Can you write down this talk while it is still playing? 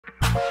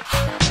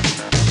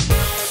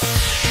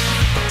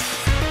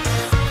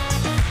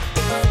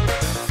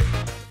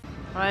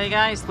Alright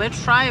guys,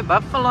 let's try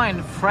Buffalo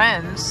and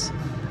Friends.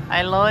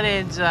 I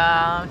loaded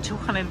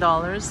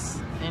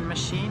 $200 in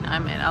machine.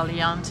 I'm at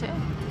Aliante.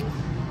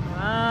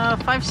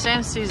 5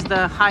 cents is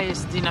the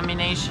highest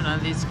denomination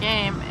on this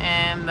game,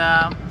 and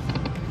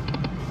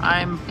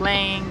I'm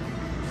playing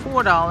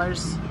 $4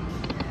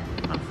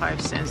 on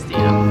 5 cents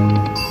deal.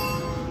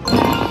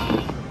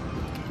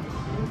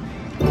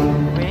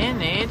 We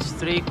need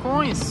 3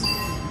 coins.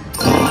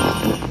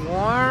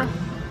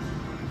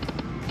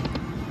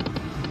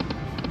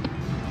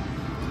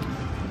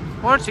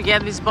 Or to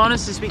get these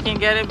bonuses, we can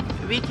get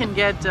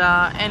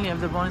any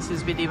of the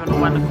bonuses with even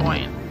 1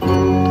 coin.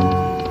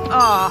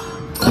 Oh,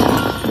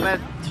 but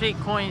 3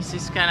 coins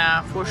is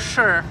kinda for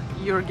sure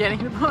you're getting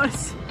the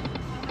bonus.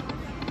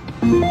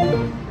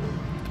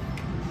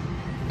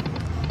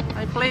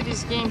 I played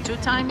this game 2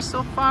 times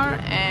so far,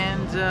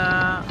 and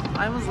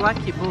I was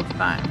lucky both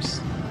times.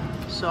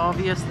 So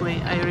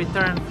obviously I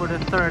returned for the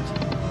 3rd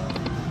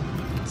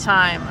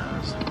time.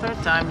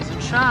 3rd time is a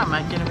charm.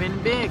 I can win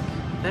big.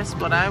 That's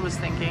what I was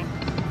thinking.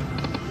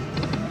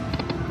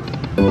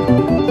 A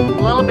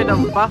little bit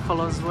of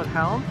buffaloes would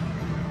help.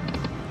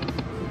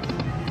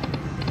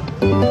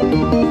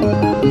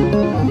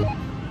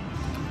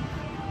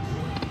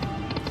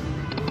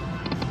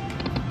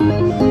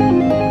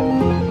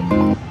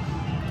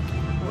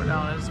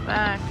 $4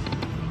 back.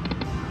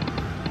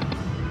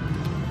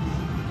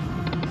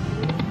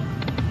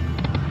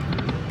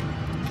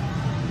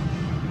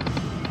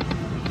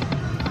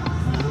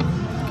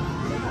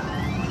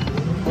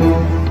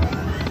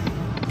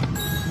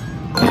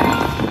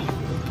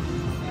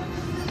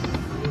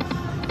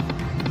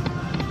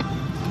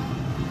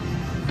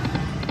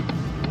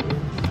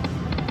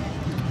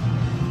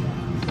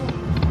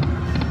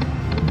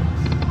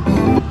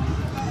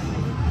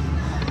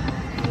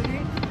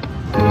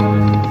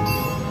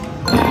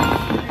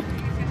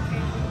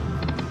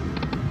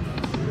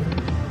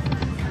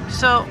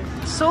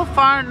 So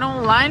far no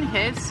line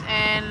hits,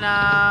 and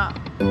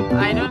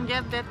I don't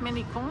get that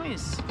many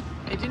coins.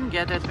 I didn't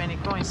get that many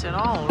coins at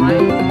all,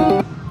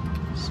 right?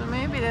 So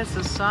maybe that's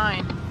a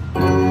sign.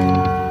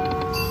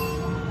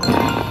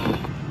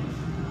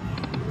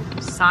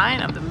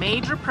 Sign of the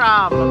major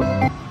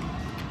problem.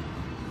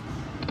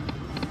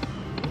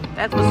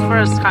 That was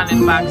first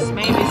 $100.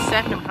 Maybe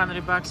second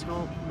 $100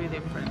 will be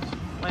different.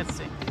 Let's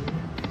see.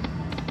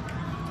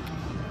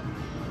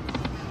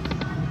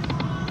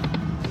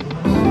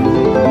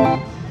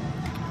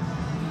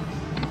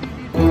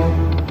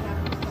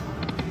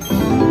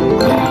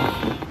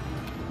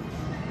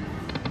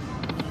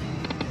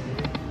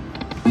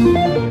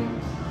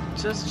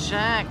 Just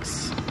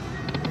jacks.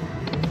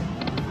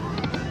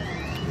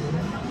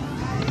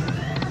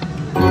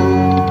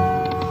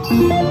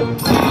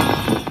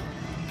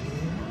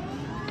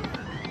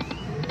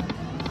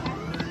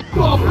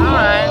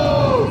 Alright,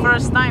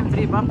 first time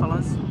 3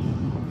 buffaloes.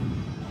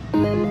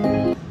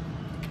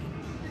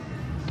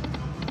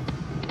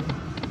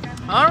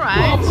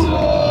 Alright,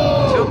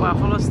 2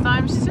 buffaloes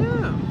times 2.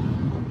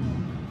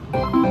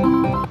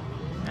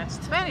 That's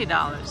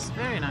 $20.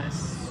 Very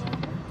nice.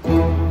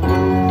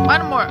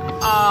 1 more.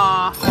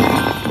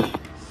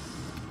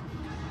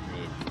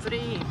 Need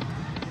 3.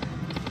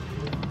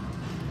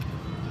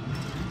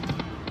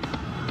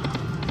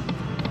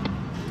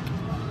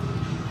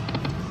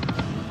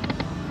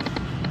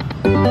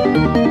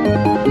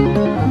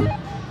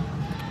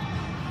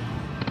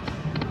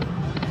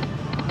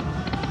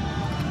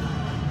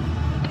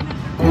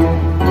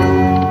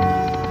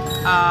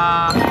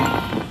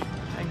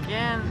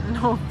 Again,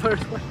 no bird.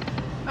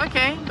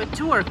 Okay, but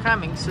 2 are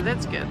coming, so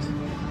that's good.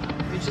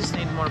 We just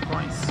need more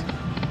points.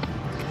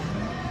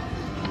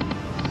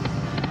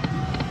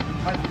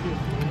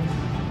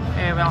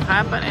 It will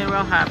happen, it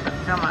will happen.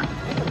 Come on.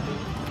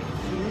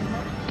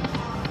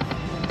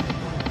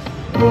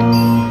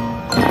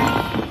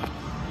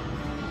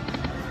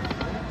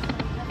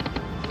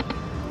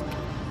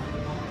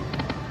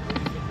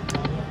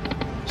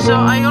 So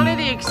I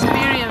already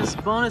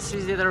experienced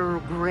bonuses that are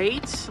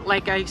great.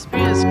 Like I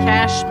experienced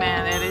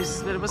Cashman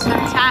that was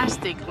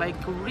fantastic, like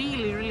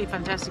really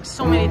fantastic.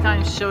 So many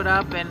times showed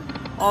up and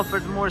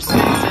offered more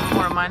spins and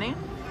more money.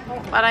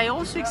 But I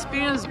also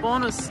experienced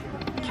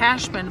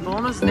Cashman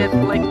bonus that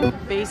like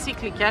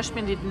basically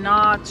Cashman did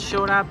not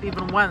show up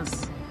even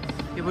once.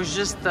 It was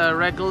just a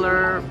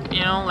regular,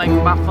 you know, like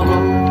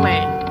Buffalo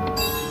play.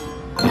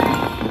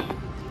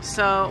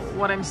 So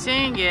what I'm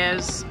saying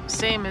is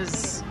same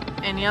as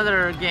any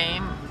other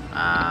game,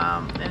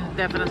 and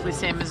definitely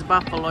same as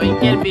Buffalo. It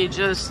can be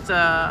just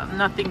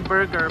nothing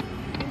burger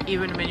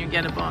even when you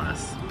get a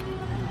bonus.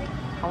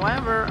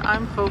 However,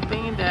 I'm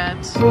hoping that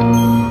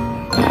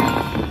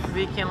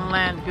we can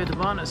land good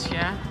bonus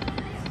here.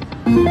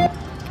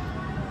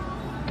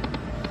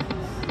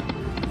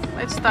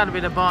 Let's start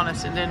with a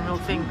bonus and then we'll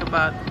think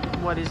about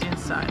what is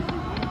inside.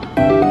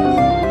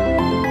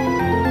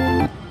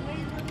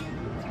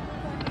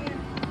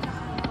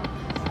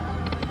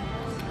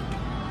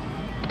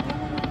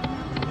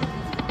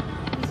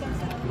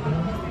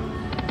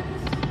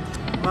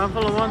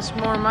 Buffalo wants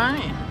more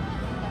money.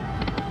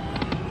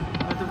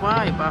 But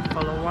why,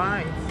 Buffalo?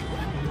 Why?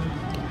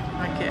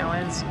 Okay,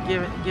 let's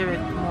give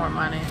it more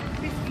money.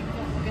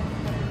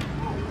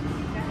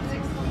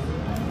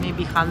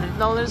 Maybe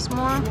 $100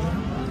 more.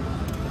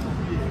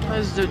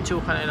 Let's do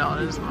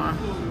 $200 more.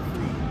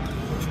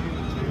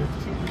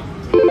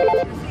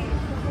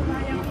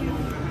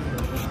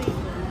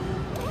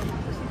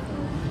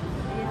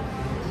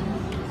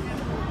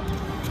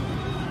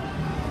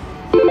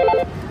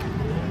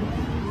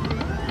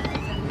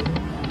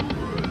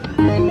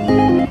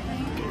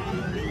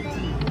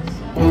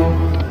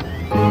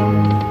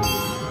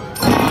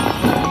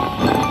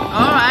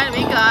 Alright,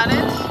 we got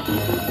it.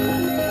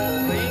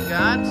 We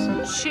got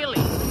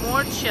chili,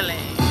 more chili.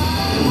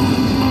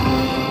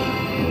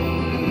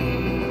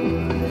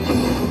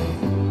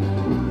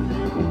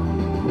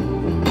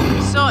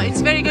 So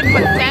it's very good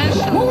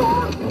potential.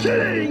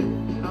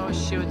 Oh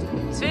shoot.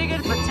 It's very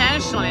good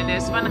potential in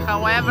this one.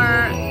 However,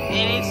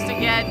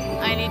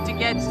 I need to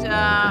get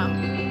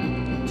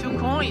 2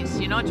 coins,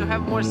 you know, to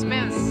have more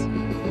spins.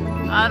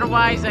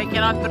 Otherwise, I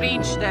cannot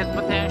reach that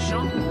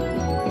potential.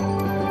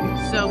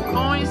 So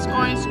coins,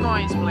 coins,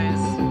 coins,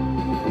 please.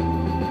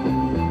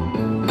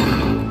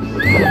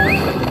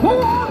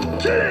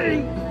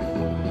 Okay.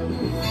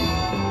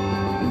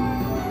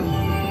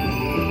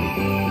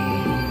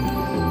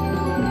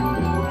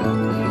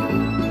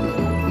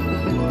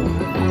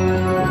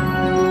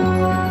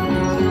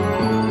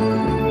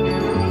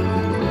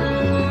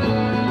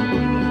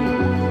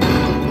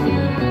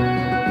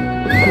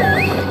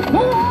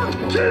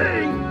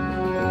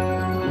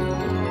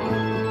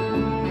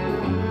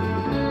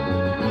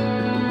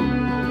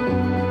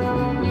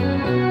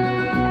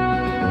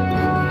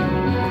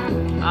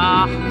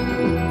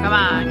 Come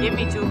on, give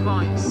me 2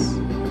 coins.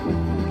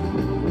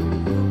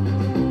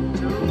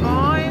 2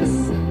 coins?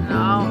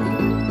 No.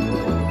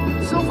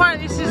 So far,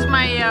 this is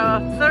my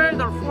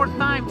 3rd or 4th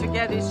time to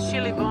get this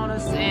chili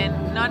bonus,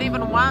 and not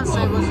even once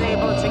I was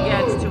able to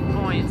get 2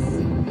 coins.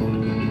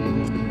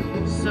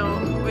 So,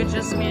 which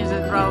just means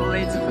that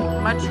probably it's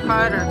much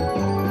harder.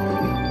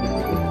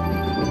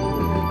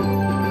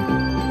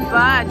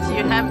 But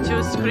you have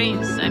 2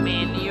 screens. I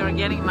mean, you're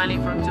getting money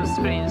from 2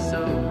 screens,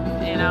 so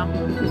you know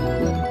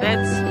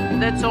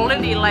that's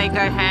already like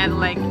I had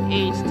like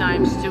 8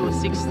 times 2,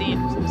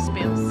 16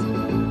 spins.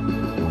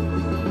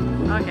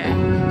 Okay,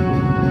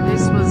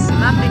 this was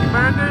nothing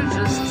burger,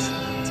 just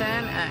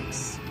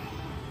 10x.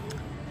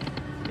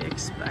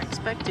 I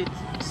expected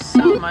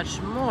so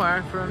much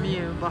more from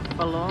you,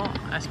 Buffalo,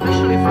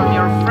 especially from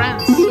your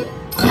friends.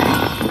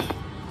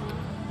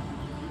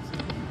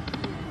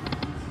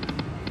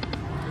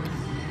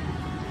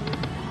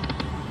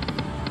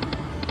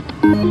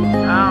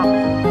 Oh.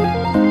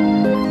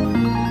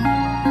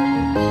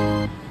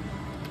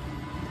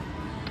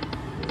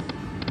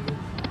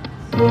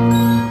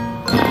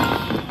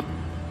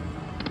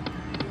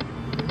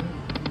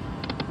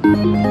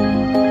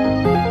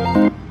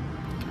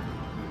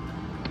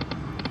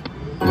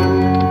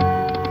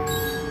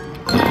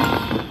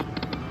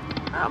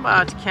 How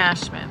about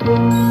Cashman?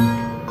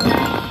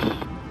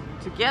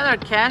 Together,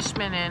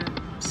 Cashman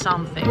and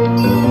something.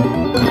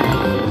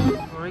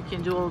 Or we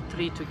can do all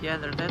 3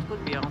 together. That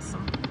would be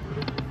awesome.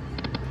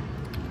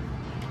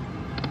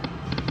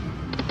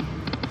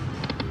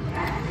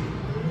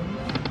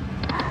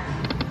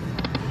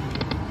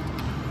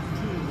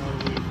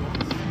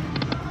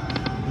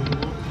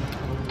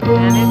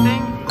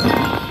 Anything?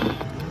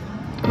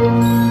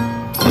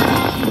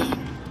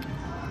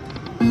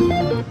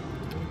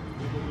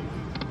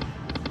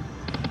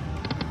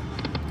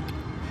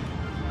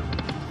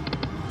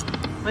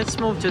 Let's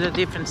move to the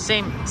different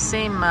same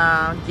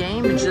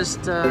game,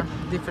 just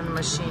different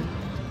machine.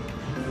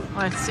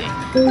 Let's see.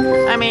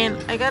 I mean,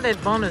 I got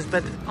that bonus,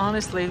 but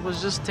honestly, it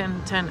was just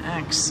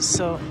 10x,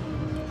 so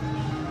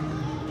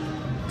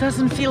it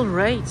doesn't feel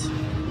right.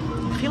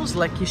 It feels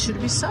like it should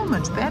be so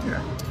much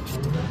better.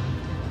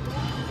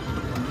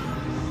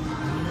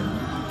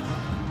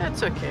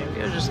 That's okay,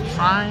 we are just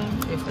trying.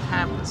 If it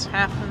happens,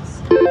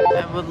 happens.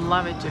 I would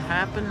love it to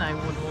happen. I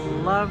would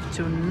love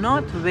to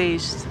not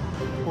waste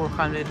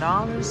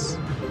 $400.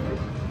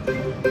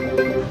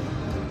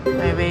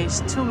 I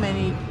waste too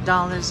many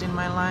dollars in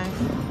my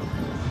life.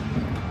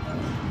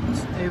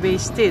 I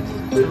wasted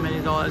too many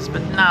dollars,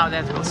 but now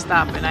that will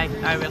stop and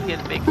I will hit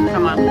big.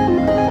 Come on.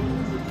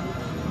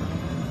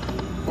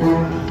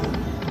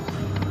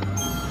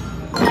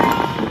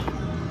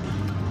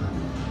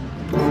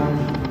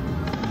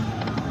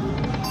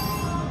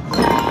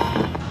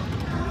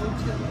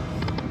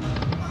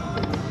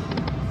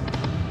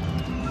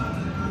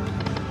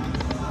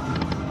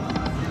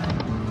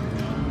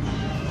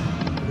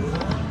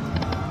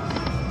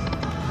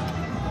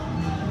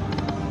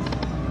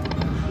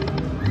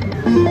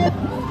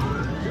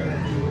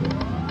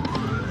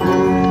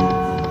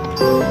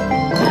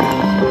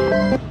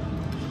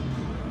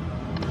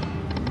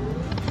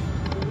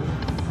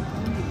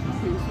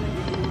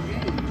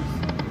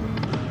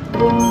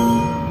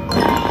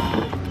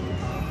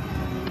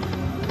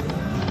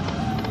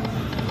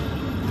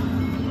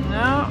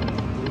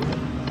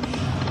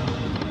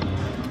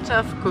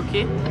 tough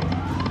cookie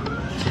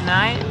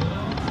tonight.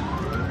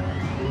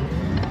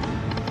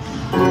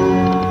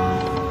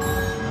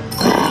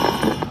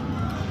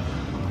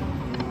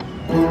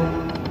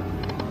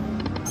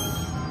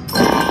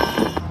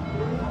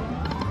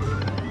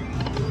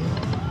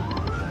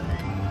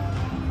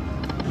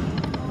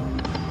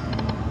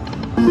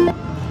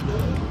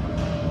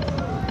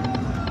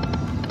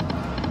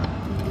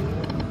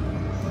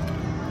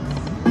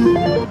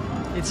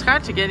 It's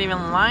hard to get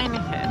even line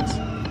hit.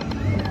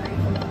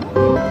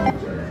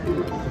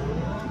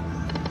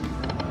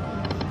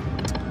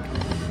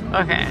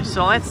 Okay,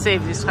 so let's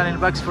save this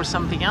 $100 for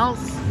something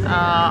else.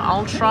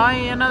 I'll try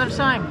another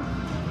time.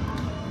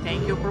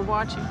 Thank you for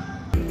watching.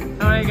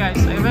 Alright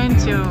guys, I went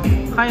to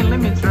high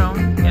limit room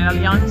in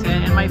Aliante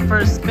and my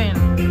first spin,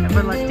 I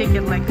put like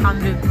ticket like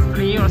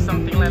 103 or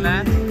something like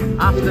that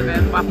after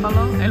the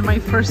buffalo, and my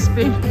first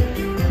spin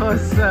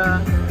was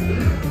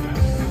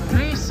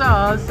 3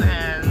 saws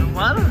and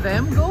one of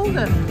them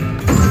golden.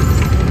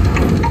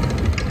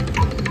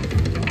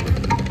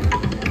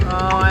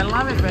 Oh, I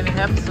love it when it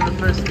happens on the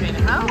first spin.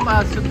 How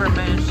about super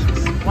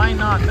mansions? Why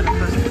not on the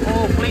first spin?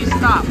 Oh, please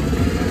stop.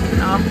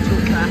 No, I'm too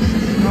fast.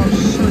 Oh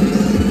shoot,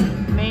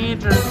 this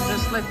major,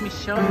 just let me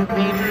show you.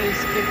 Major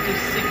is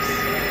 56.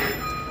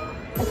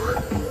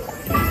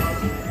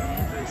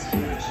 Major is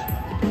huge.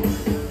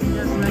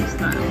 Yes, next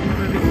time. It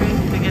would be great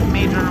to get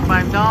major on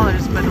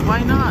 $5, but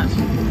why not?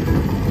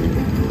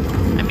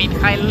 I mean,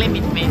 high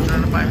limit major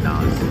on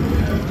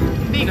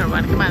 $5. Bigger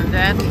one, come on,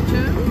 that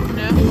too?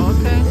 No,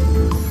 okay.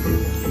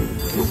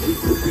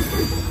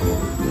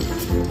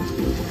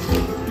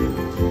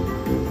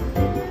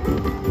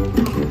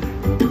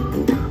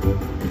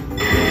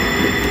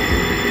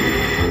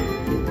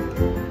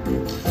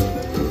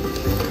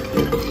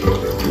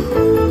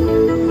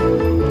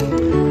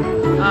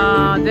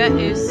 That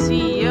is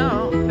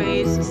CEO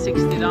pays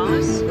 $60.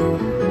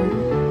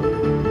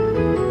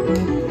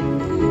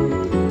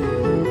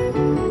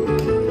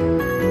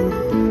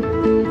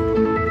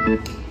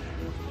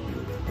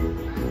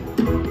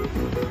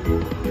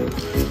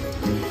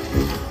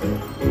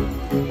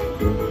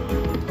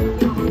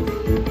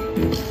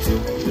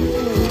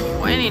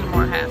 Ooh, I need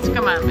more hats.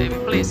 Come on, baby,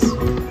 please.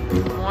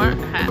 More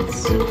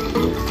hats.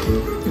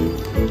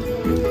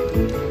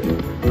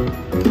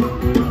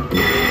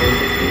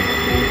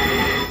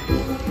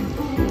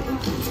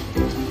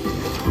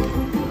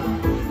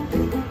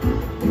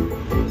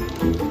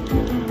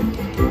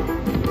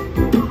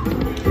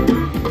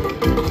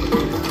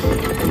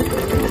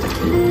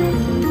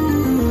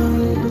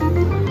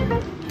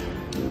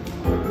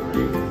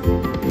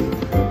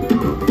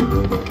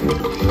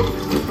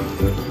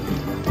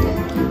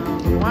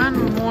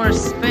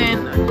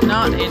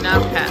 Not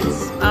enough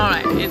hats.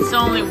 Alright, it's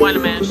only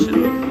one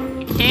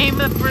mansion. It came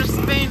the first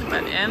spin,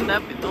 but end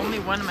up with only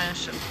one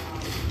mansion.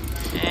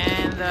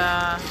 And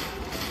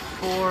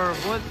for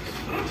what?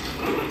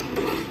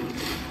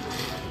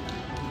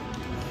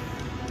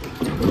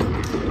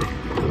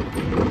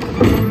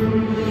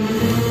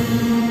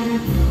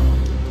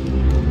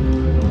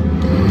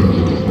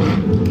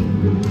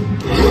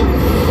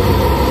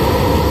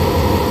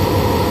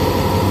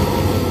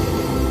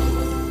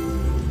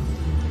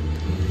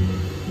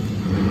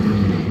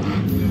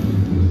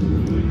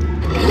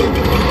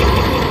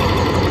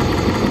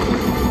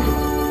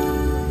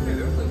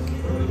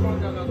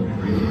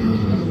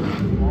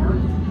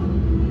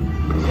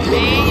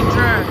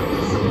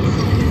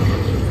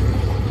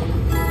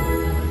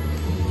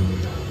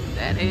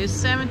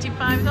 Is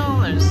 $75.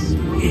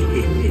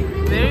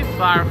 Very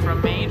far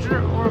from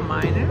major or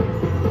minor,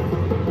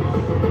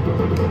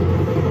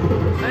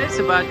 but it's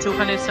about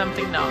 200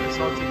 something dollars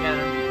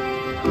altogether.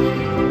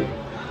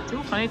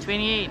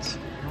 228.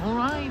 All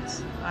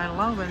right, I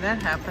love when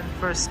that happened.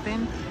 First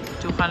spin,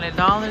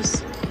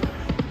 $200.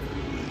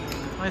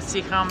 Let's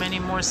see how many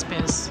more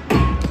spins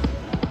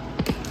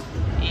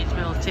it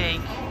will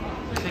take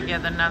to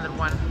get another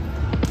one.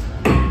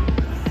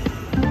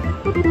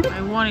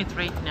 I want it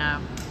right now.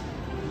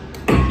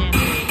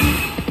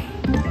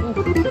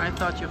 Ooh, I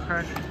thought you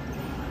heard it.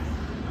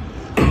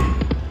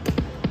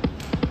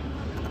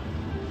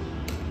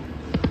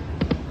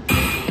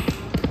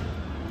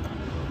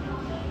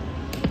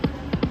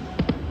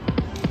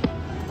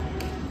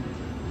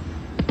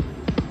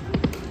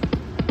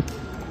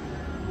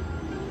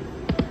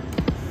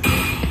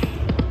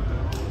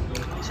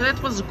 So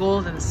that was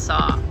golden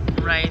saw,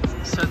 right?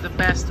 So the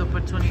best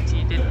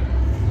opportunity that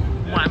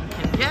one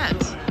can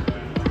get,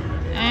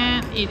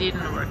 and it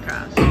didn't work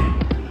out.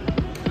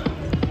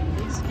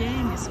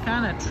 Game is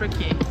kind of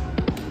tricky.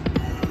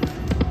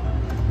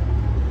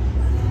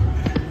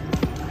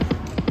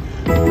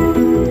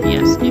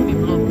 Yes, give me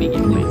blue big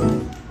and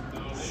clean.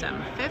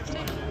 750.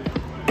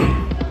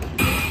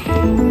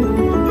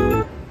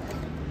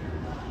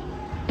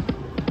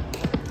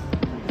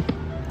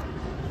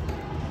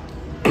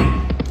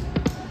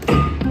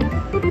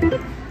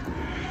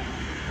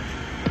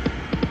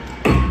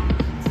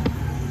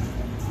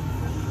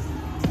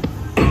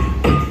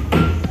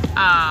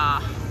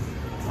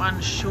 One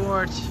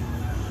short.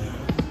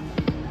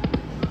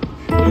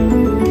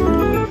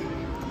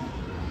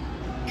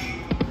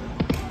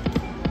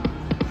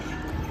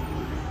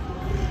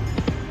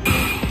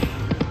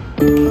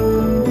 There's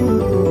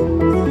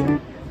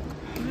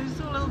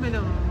a little bit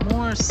of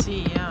more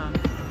sea, yeah.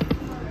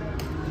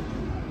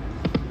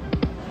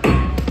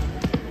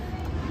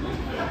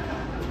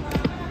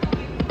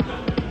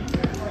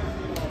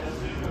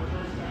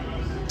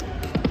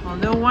 I'll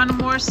do one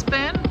more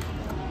spin.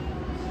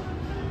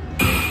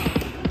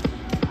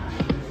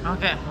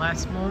 Okay,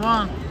 let's move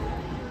on.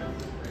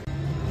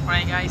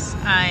 Alright guys,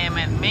 I am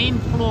at main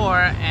floor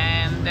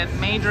and that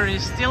major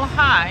is still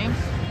high.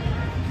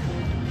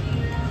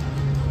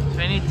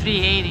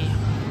 2380.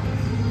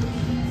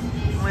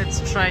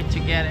 Let's try to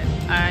get it.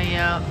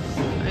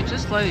 I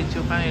just let it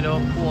to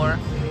 204.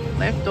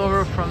 Left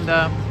over from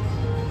the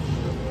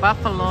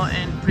Buffalo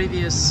and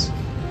previous,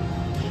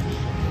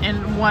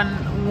 and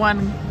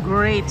one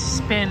great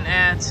spin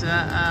at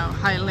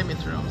high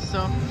limit room.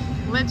 So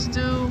let's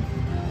do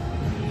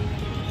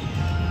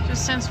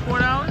just since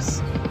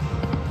 $4.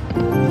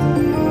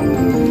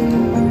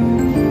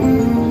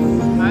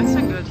 That's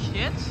a good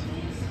hit.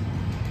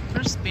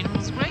 First spin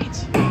was great.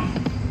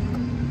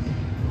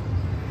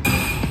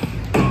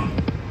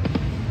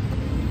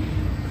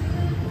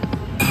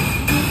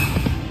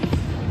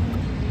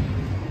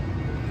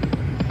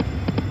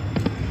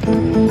 You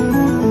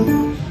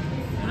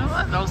know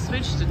what? I'll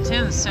switch to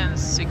 10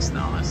 cents, $6.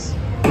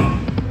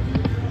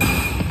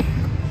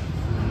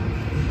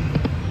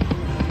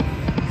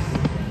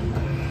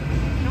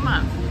 Come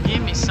on,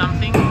 give me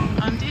something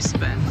on this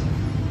bet.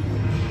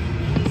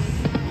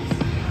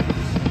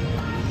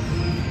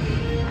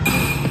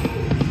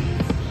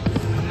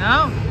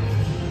 No,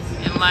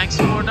 it likes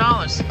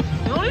 $4.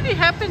 It already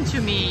happened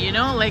to me, you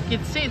know, like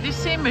it's this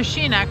same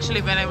machine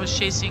actually when I was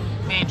chasing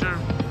major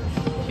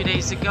a few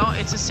days ago.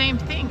 It's the same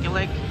thing,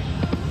 like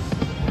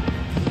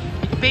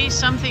it pays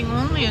something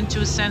only on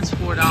 2 cents,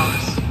 $4.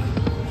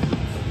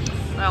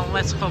 Well,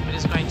 let's hope it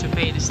is going to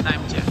pay this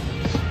time too.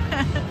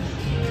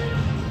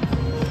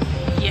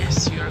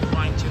 Yes, you're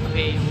going to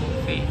pay,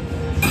 Wolfie.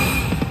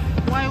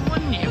 Why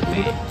wouldn't you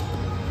pay?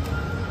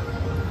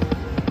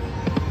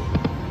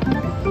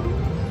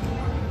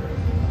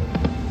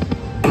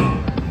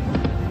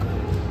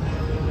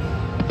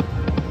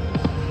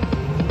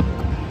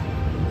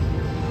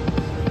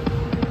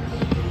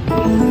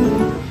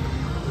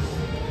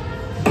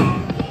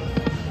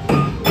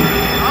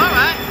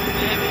 Alright,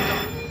 there we go.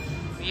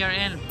 We are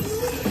in.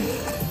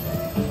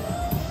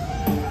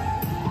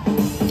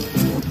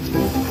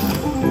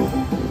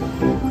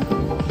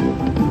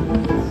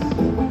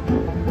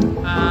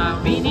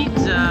 We need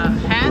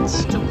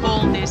hats to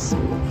hold this.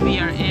 We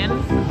are in.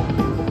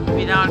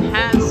 Without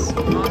hats,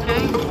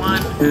 okay,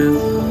 one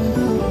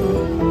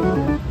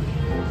hat.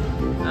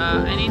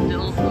 I need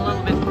a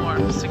little bit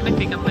more,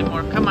 significantly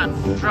more. Come on,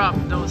 drop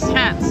those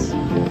hats.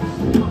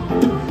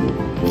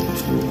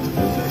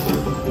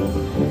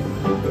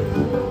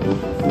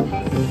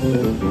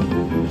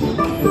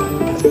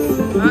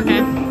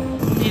 Okay,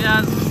 it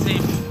doesn't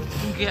seem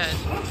good.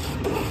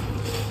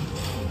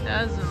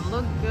 Doesn't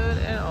look good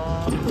at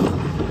all.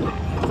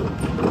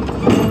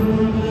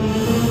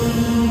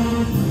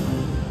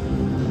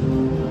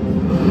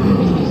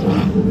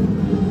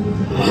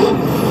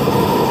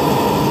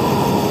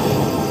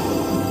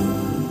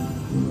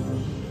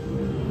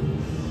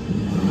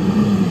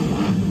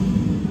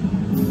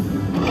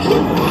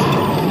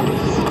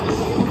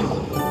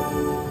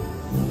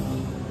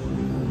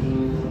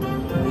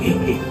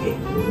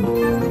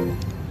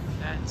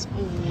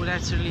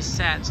 That's really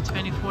sad. It's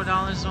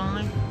 $24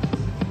 only.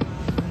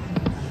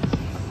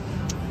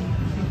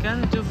 You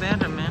gotta do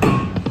better, man.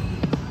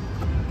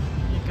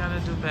 You gotta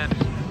do better.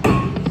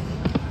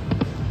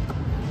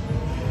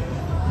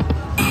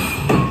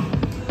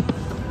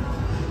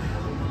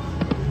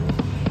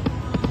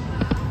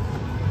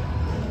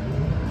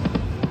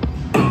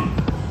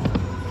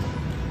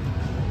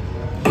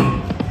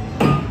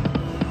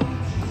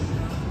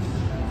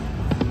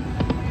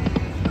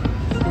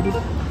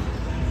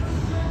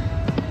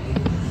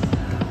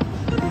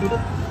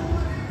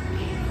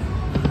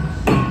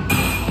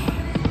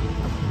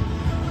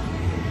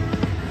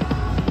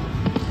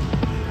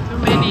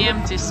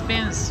 Empty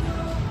spins.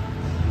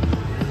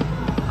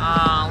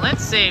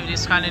 Let's save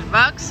this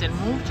 $100 and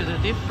move to the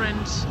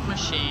different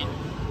machine.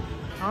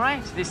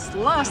 Alright, this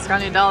last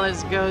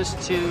 $100 goes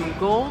to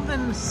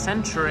Golden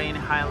Century in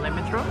high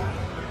limit room.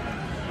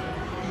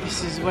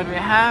 This is what we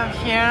have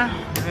here.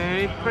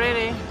 Very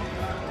pretty.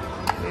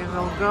 We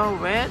will go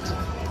with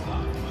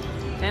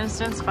 10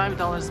 cents,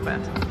 $5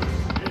 bet.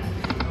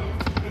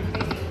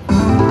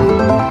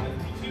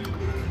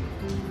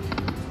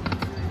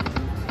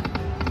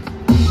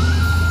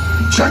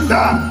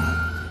 Changa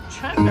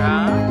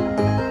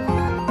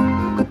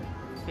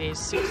pays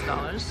 $6.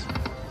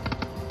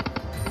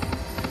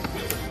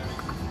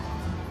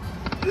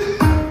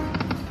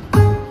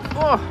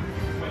 Oh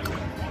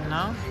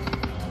no.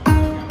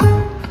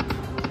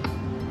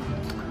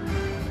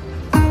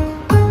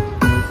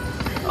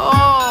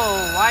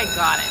 Oh, I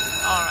got it.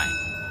 All right.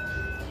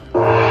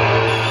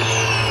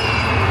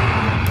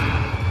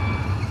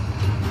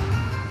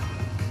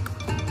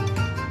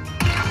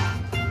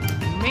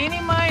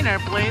 Mini minor,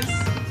 please.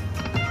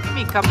 Give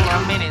me couple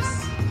of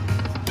minutes.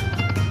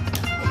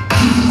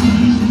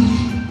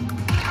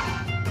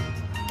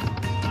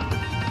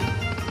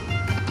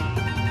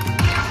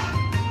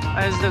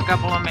 Let's do a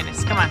couple of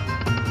minutes. Come on.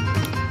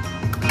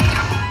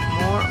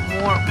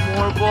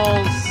 More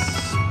balls.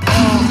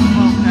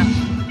 Oh, okay.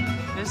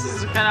 This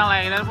is kind of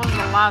like, that was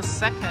the last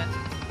second.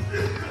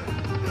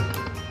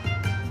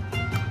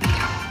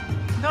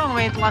 Don't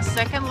wait last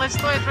second. Let's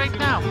do it right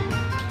now.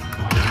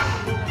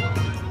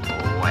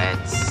 Oh,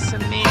 it's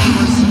me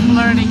was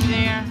flirting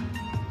there.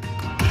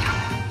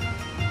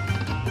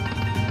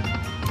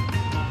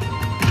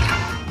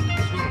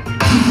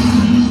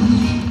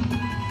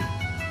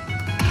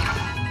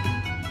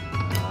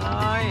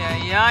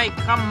 Ay,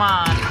 come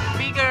on.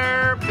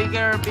 Bigger,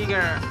 bigger,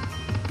 bigger.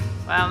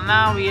 Well,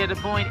 now we at a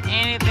point.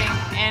 Anything.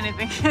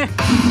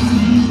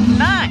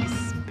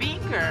 Nice.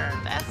 Bigger.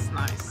 That's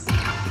nice.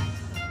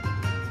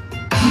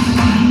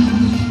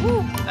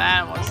 Woo,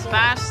 that was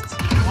fast.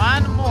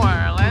 One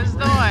more. Let's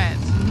do it.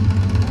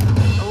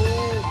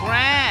 Oh,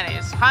 grand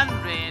is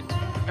 100,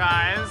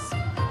 guys.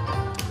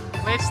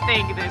 Let's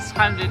take this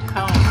 100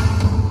 home.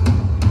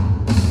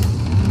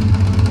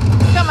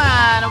 Come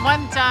on,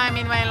 one time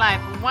in my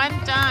life. One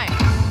time.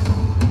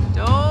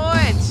 Do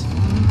it.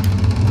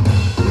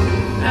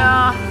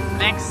 No,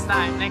 next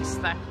time.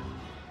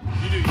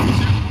 You do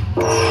YouTube?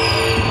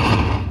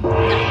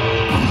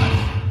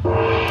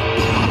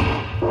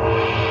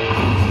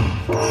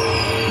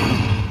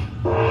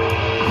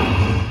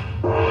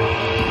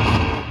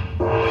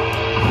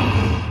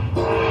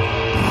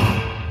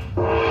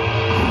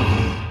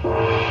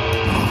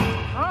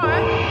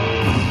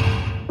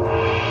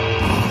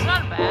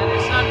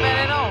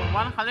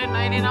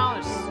 $190.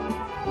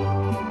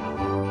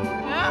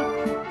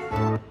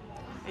 Yeah.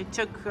 It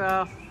took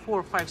 4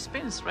 or 5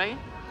 spins, right?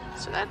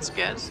 So that's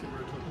good.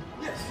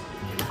 Yes.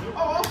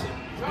 Oh,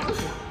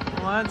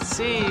 awesome. Let's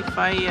see if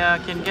I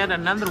can get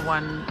another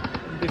one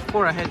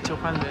before I hit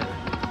 200.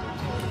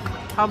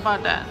 How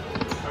about that?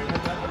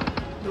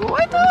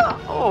 What?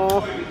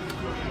 Oh.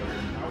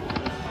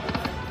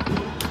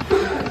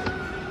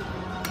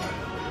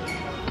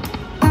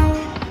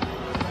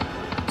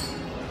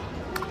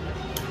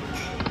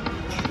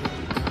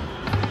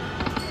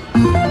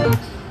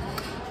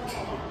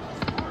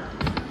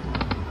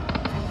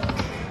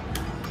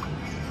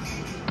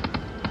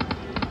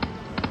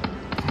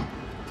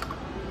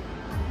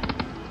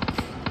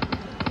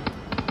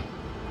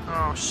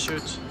 Oh,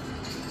 shoot.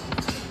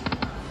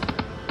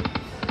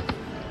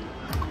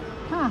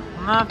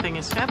 Nothing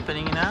is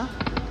happening now.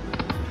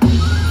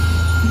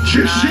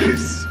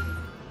 Nice.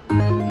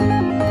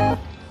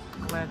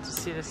 Glad to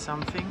see that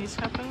something is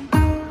happening.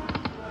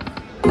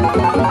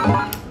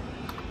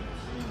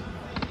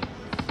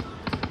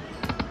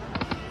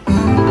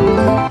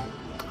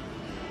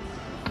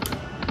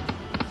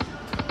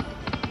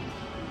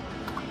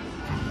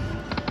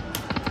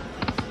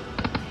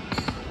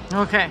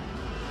 Okay.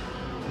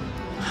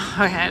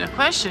 Okay, the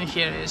question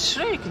here is,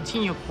 should I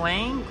continue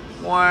playing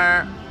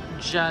or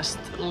just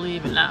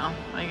leave it now?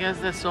 I guess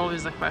that's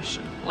always the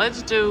question.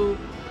 Let's do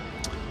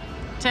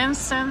 10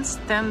 cents,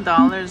 $10.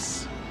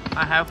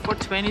 I have for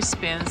 20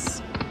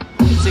 spins.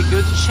 It's a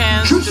good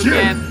chance to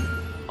get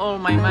all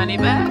my money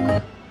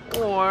back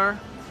or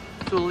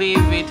to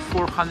leave with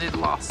 400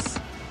 loss.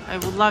 I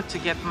would love to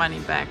get money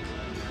back.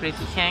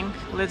 Pretty Hank,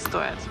 let's do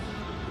it.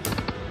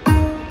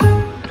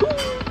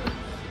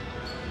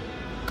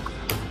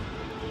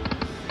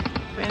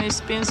 Many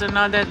spins are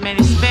not that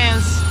many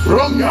spins,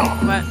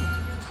 but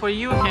for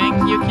you,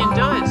 Hank, you can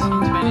do it in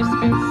 20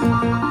 spins.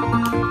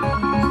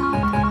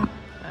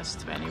 That's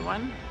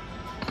 21.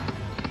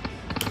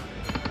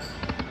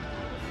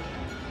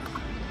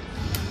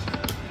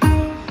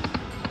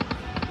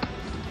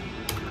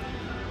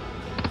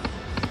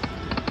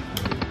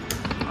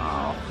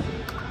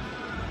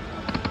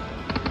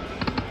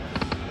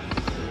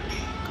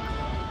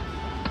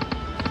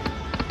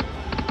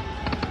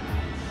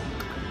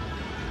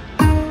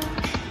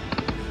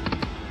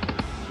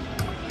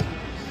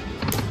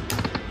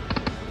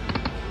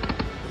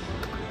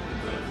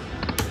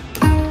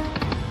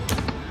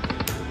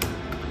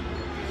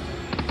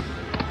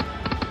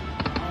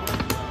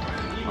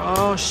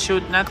 Oh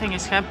shoot, nothing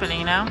is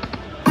happening now.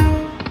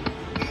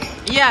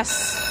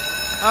 Yes!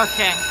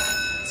 Okay,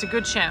 it's a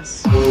good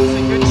chance. It's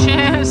a good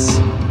chance.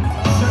 Okay.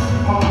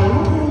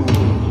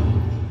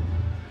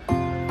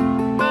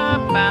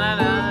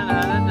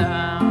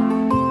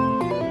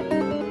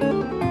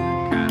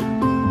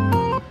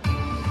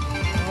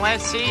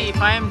 Let's see if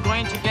I am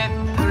going to get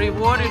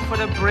rewarded for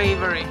the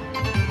bravery.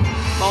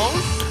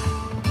 Balls?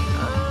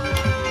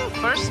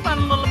 First one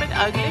a little bit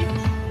ugly.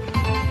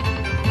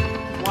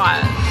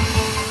 Wild.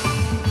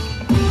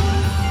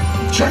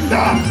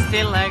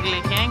 Still ugly,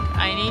 Hank.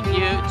 I need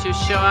you to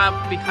show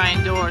up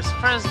behind doors.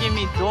 First give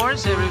me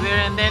doors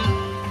everywhere and then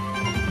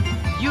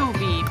you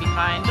be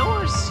behind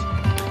doors.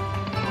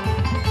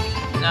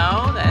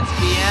 No, that's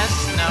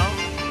BS. No.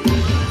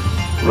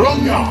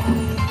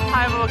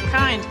 Have a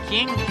kind,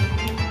 King.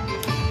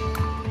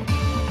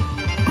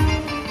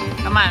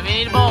 Come on, we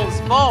need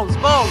balls. Balls,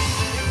 balls.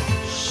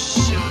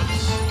 Shh.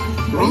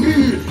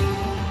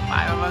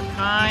 Five of a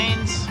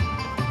kind.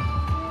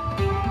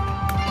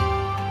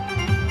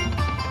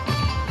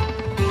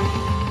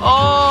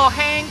 Oh,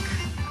 Hank!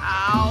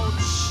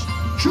 Ouch!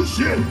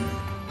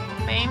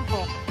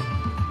 Painful.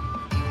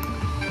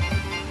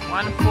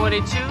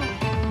 142.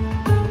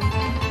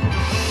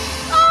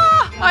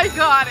 Ah! I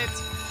got it!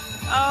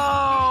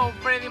 Oh,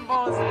 pretty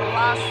balls in the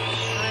last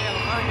rail.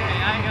 Okay,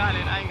 I got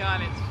it.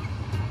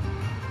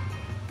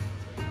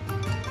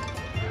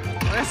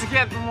 Let's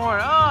get more.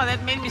 Oh,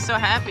 that made me so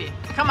happy.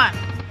 Come on.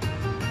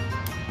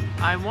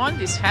 I want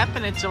this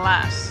happiness to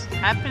last.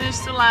 Happiness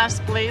to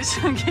last, please.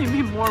 Give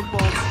me more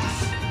balls.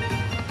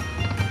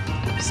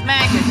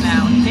 Smack it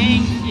now.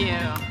 Thank you.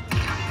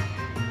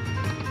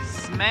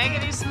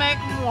 Smackity smack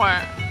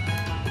more.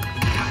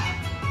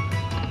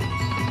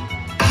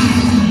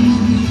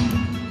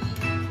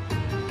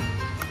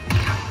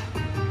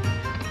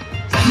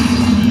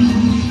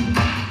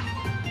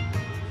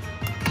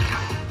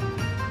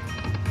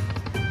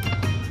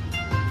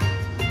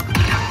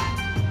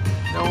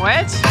 The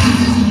wedge.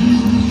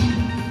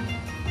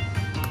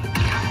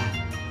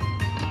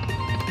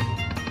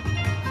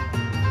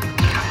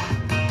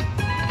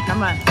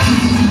 Come on.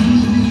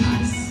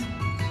 Nice.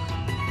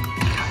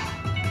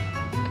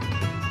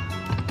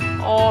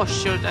 Oh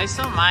shoot, I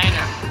saw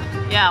minor.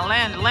 Yeah,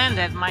 land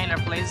that minor,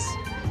 please.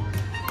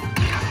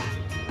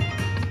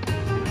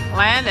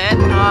 Land it.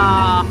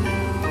 Ah,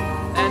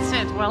 that's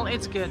it. Well,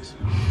 it's good.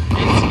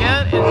 It's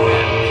good. It's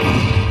good.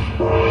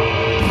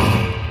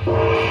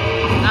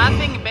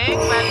 Nothing big,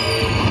 but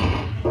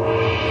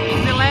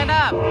if you let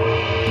up.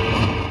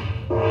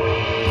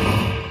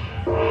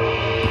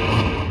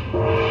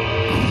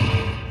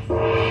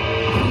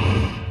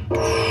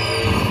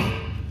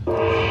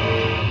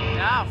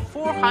 Yeah,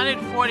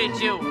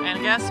 442.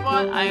 And guess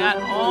what? I got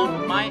all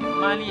my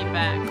money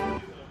back.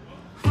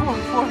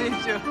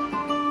 442.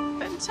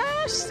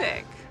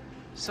 Fantastic.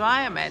 So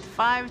I am at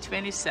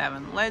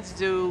 527. Let's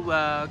do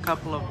a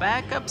couple of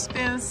backup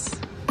spins.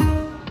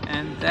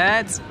 And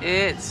that's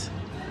it.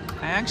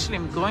 I actually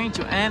am going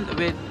to end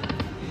with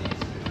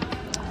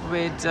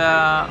win.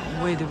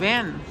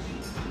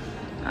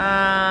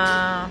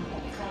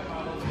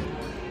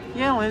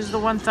 Yeah, let's do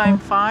 1 time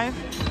 5.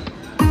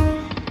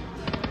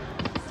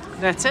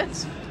 That's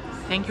it.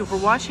 Thank you for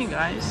watching,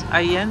 guys.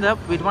 I end up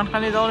with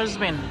 $100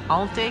 win.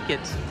 I'll take it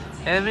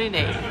every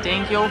day.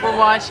 Thank you all for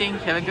watching.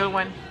 Have a good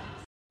one.